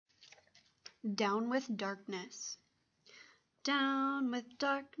Down with darkness. Down with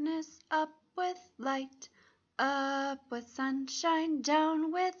darkness, up with light, up with sunshine,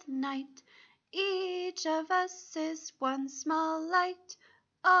 down with night. Each of us is one small light.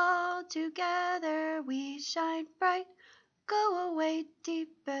 All together we shine bright. Go away,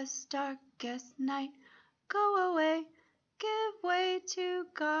 deepest, darkest night. Go away, give way to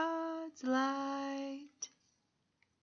God's light.